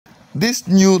This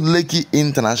new Lekki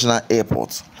International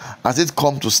Airport, has it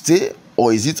come to stay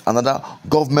or is it another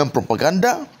government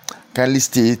propaganda? Kindly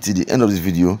stay till the end of this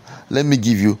video. Let me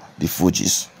give you the full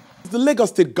gist. The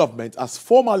Lagos State government has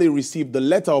formally received the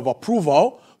letter of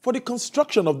approval for the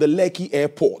construction of the Lekki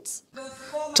Airport.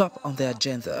 Top on the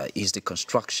agenda is the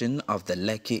construction of the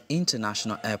Lekki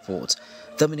International Airport.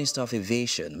 The Minister of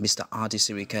Aviation, Mr. Adi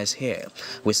Sirika, is here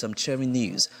with some cheering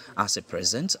news as he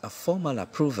presents a formal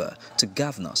approval to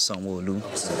Governor Sanwo-Olu.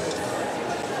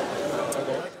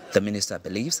 The minister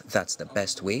believes that the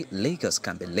best way Lagos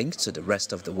can be linked to the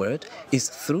rest of the world is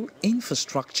through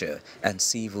infrastructure and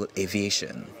civil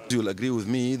aviation. You will agree with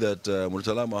me that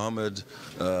Murtala Muhammed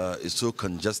is so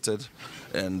congested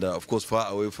and of course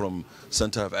far away from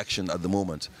center of action at the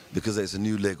moment because there's a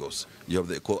new Lagos. You have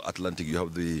the Atlantic, you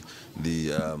have the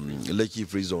Lekki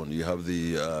free zone, you have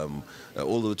the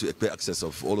all the way to Ekpe access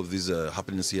of all of these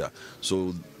happenings here.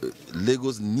 So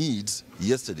Lagos needs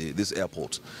yesterday this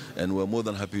airport, and we're more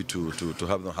than happy to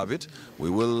have them have it. We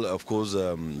will of course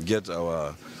get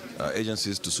our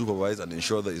agencies to supervise and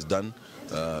ensure that it's done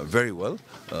very well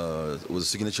with the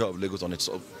signature of Lagos on it.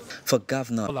 For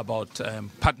Governor, all about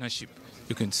partnership.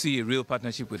 You can see a real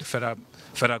partnership with the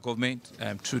federal government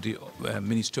through the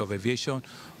Ministry of Aviation,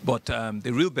 but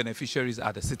the real beneficiaries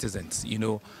are the citizens,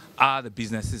 are the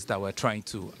businesses that we're trying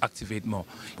to activate more.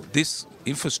 This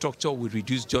infrastructure will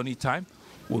reduce journey time,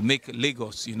 will make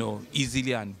Lagos,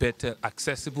 easily and better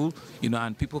accessible,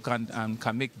 and people can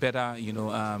make better,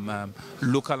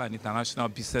 local and international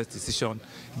business decisions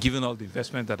given all the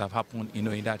investment that have happened,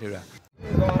 in that area.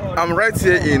 I'm right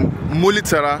here in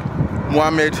Murtala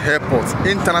Muhammed Airport,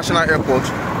 International Airport,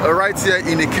 right here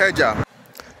in Ikeja.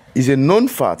 It's a known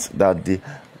fact that the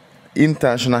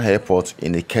International Airport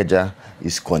in Ikeja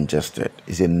is congested.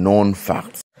 It's a known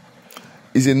fact.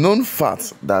 It's a known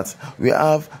fact that we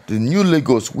have the new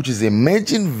Lagos, which is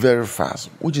emerging very fast,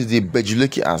 which is the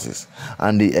Lekki axis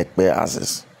and the Ekpe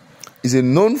axis. It's a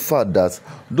known fact that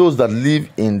those that live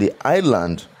in the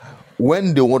island,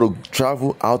 when they want to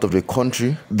travel out of the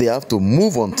country, they have to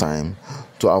move on time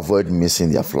to avoid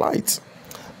missing their flight.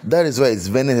 That is why it's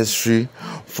very necessary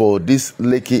for this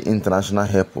Lekki International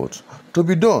Airport to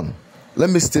be done.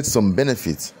 Let me state some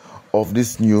benefits of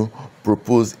this new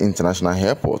proposed international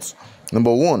airport.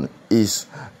 Number one is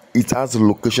it has a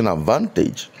location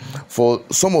advantage. For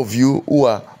some of you who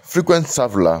are frequent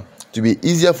traveler, to be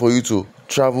easier for you to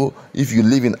travel if you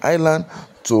live in Ireland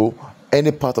to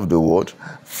any part of the world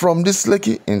from this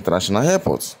Lekki International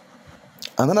Airport.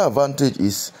 Another advantage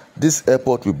is this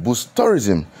airport will boost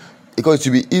tourism because it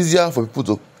will be easier for people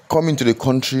to come into the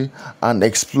country and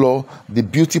explore the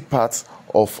beauty parts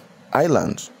of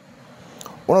Ireland.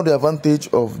 One of the advantages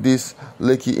of this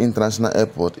Lekki International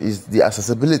Airport is the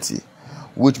accessibility,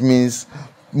 which means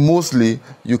mostly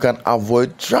you can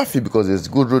avoid traffic because there's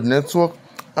good road network,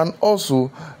 and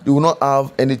also you will not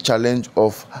have any challenge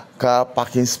of car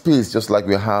parking space just like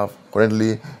we have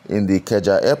currently in the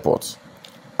Ikeja Airport.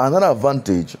 Another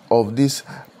advantage of this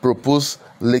proposed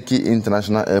Lekki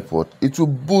International Airport, it will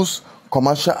boost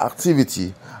commercial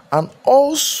activity and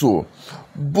also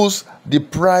boost the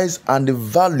price and the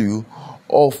value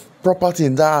of property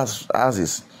in that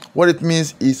axis. What it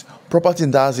means is property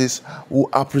in that axis will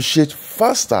appreciate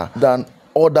faster than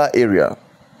other areas.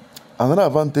 Another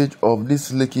advantage of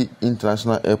this Lekki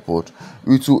International Airport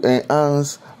is to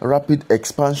enhance rapid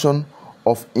expansion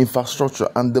of infrastructure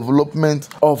and development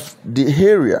of the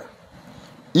area.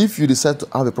 If you decide to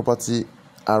have a property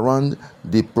around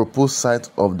the proposed site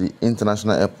of the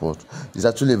international airport, it's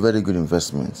actually a very good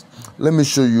investment. Let me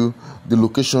show you the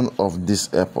location of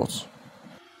this airport.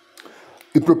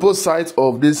 The proposed site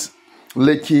of this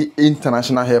Lekki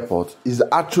International Airport is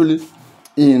actually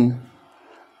in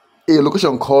a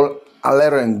location called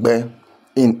Alerengbe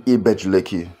in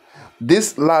Lekki.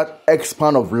 This large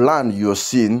expanse of land you're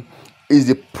seeing is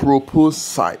the proposed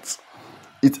site.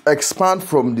 It expands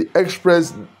from the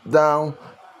express down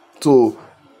to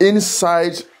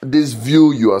inside this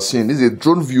view you are seeing. This is a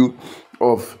drone view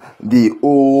of the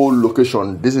whole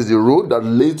location. This is the road that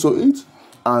leads to it,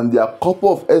 and there are a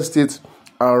couple of estates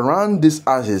around this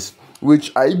axis,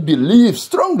 which I believe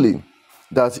strongly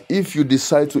that if you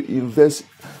decide to invest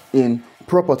in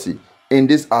property in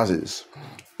this axis,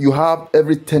 you have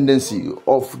every tendency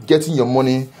of getting your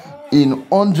money in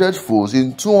 100 folds,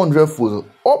 in 200 folds,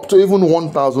 up to even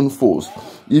 1,000 folds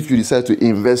if you decide to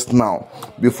invest now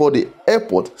before the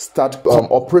airport starts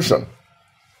operation.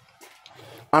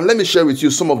 And let me share with you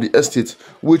some of the estates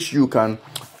which you can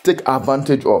take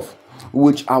advantage of,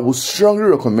 which I would strongly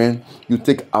recommend you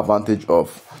take advantage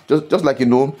of. Just like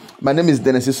my name is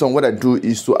Dennis. What I do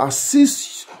is to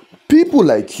assist People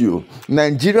like you,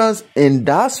 Nigerians in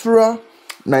diaspora,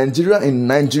 Nigeria in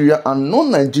Nigeria, and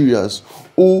non-Nigerians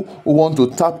who want to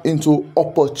tap into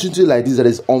opportunity like this that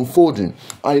is unfolding.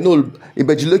 I know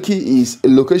Lekki is a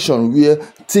location where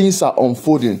things are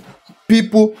unfolding.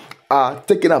 People are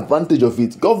taking advantage of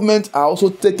it. Governments are also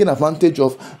taking advantage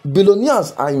of.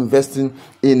 Billionaires are investing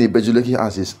in Lekki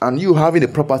assets, and you having a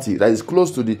property that is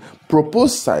close to the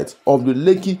proposed site of the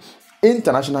Lekki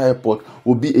International Airport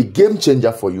will be a game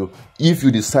changer for you if you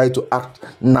decide to act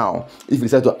now, if you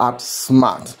decide to act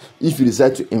smart, if you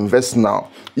decide to invest now,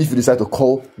 if you decide to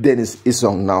call Dennis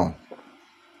Isong now.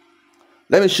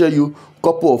 Let me show you a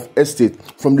couple of estates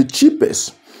from the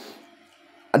cheapest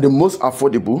and the most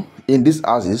affordable in these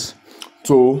houses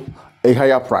to a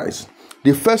higher price.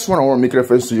 The first one I want to make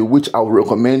reference to you, which I would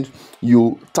recommend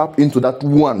you tap into that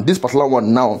one, this particular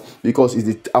one now, because it's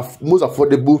the most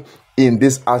affordable in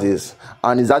these houses,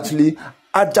 and is actually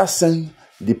adjacent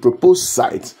the proposed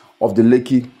site of the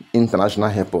Lekki International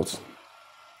Airport.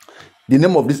 The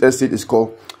name of this estate is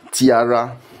called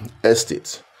Tiara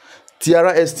Estate.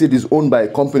 Tiara Estate is owned by a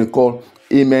company called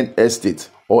Amen Estate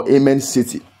or Amen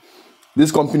City.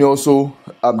 This company also,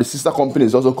 the sister company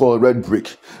is also called Red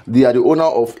Brick. They are the owner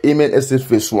of Amen Estate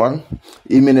Phase 1,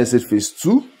 Amen Estate Phase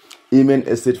 2, Amen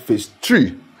Estate Phase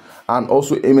 3, and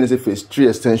also Amen Estate Phase 3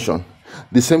 Extension.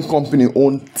 The same company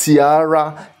owns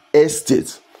Tiara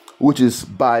Estate, which is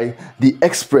by the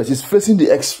Express. It's facing the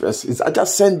Express. It's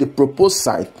adjacent the proposed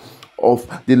site of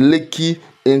the Lekki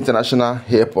International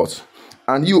Airport.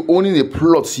 And you owning a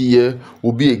plot here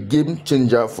will be a game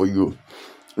changer for you.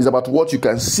 It's about what you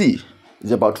can see.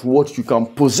 It's about what you can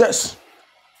possess.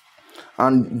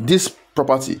 And this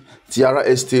property, Tiara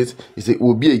Estate,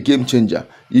 will be a game changer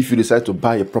if you decide to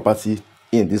buy a property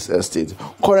in this estate.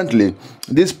 Currently,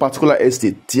 this particular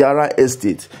estate, Tiara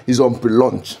Estate, is on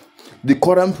pre-launch. The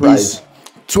current price is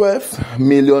 12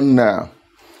 million naira.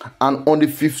 And on the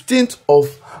 15th of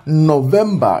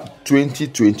November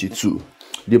 2022,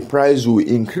 the price will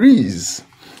increase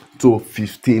to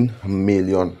 15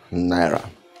 million naira.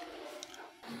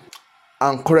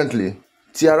 And currently,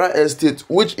 Tiara Estate,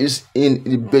 which is in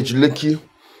Lekki,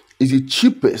 is the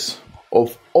cheapest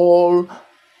of all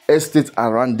estates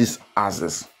around these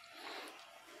houses.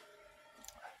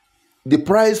 The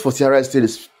price for Tiara Estate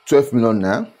is 12 million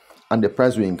naira, and the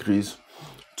price will increase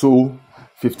to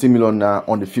 15 million naira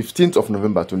on the 15th of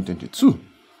November 2022.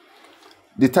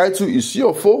 The title is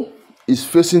C4, is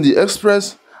facing the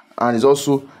Express, and is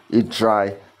also a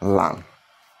dry land.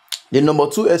 The number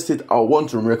 2 estate I want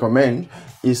to recommend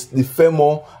is the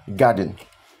Fairmont Garden.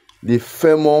 The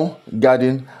Fairmont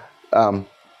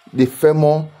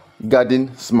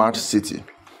Garden, Smart City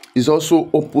is also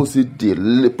opposite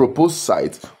the proposed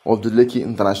site of the Lekki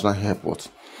International Airport.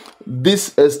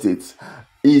 This estate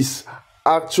is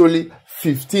actually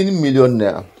 15 million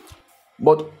naira,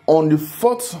 but on the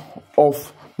 4th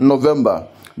of November,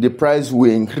 the price will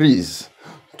increase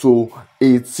to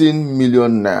 18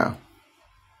 million naira.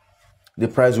 The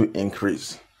price will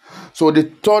increase. So the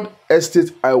third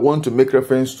estate I want to make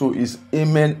reference to is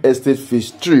Amen Estate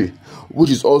Phase 3, which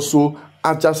is also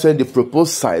adjacent the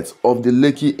proposed site of the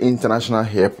Lekki International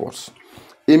Airport.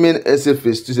 Amen Estate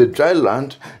Phase 2 is a dry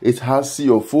land. It has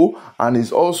CFO and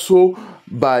is also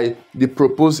by the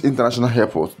proposed international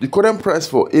airport. The current price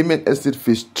for Amen Estate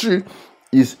Phase 3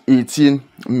 is 18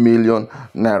 million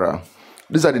naira.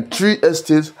 These are the 3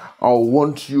 estates I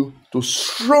want you to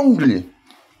strongly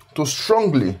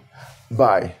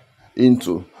buy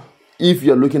into if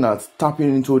you're looking at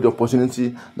tapping into the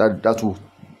opportunity that will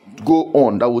go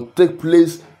on, that will take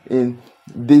place in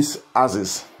these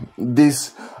houses,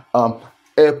 these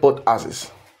airport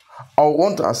houses. I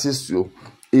want to assist you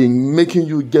in making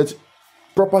you get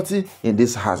property in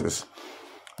these houses.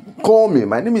 Call me.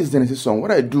 My name is Dennis Isong.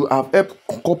 What I do, I've helped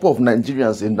a couple of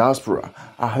Nigerians in diaspora.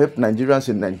 I help Nigerians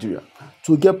in Nigeria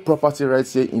to get property right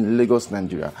here in Lagos,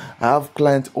 Nigeria. I have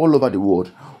clients all over the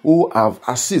world who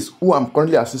I'm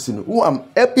currently assisting, who I'm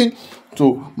helping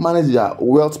to manage their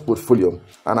wealth portfolio.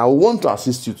 And I want to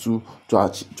assist you to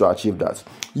achieve that.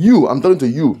 I'm talking to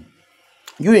you.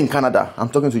 You in Canada, I'm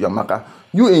talking to Yamaka.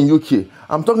 You in UK,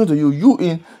 I'm talking to you. You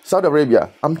in Saudi Arabia,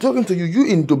 I'm talking to you. You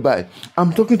in Dubai,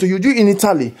 I'm talking to you. You in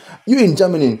Italy, you in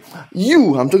Germany.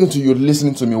 I'm talking to you,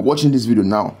 listening to me, watching this video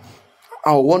now.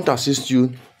 I want to assist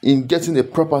you in getting a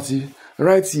property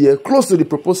right here, close to the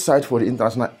proposed site for the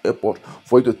international airport,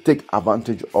 for you to take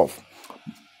advantage of.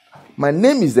 My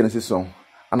name is Dennis Isong,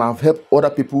 and I've helped other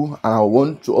people, and I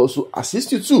want to also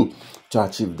assist you too to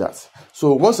achieve that.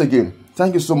 So once again,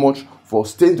 thank you so much for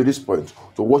staying to this point,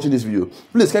 to watching this video.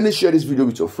 Please kindly share this video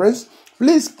with your friends.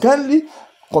 Please kindly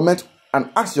comment and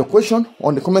ask your question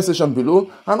on the comment section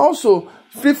below. And also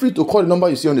feel free to call the number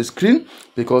you see on the screen,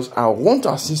 because I want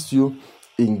to assist you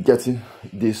in getting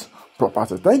this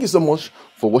property. Thank you so much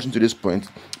for watching to this point.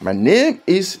 My name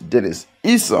is Dennis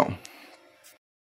Issa.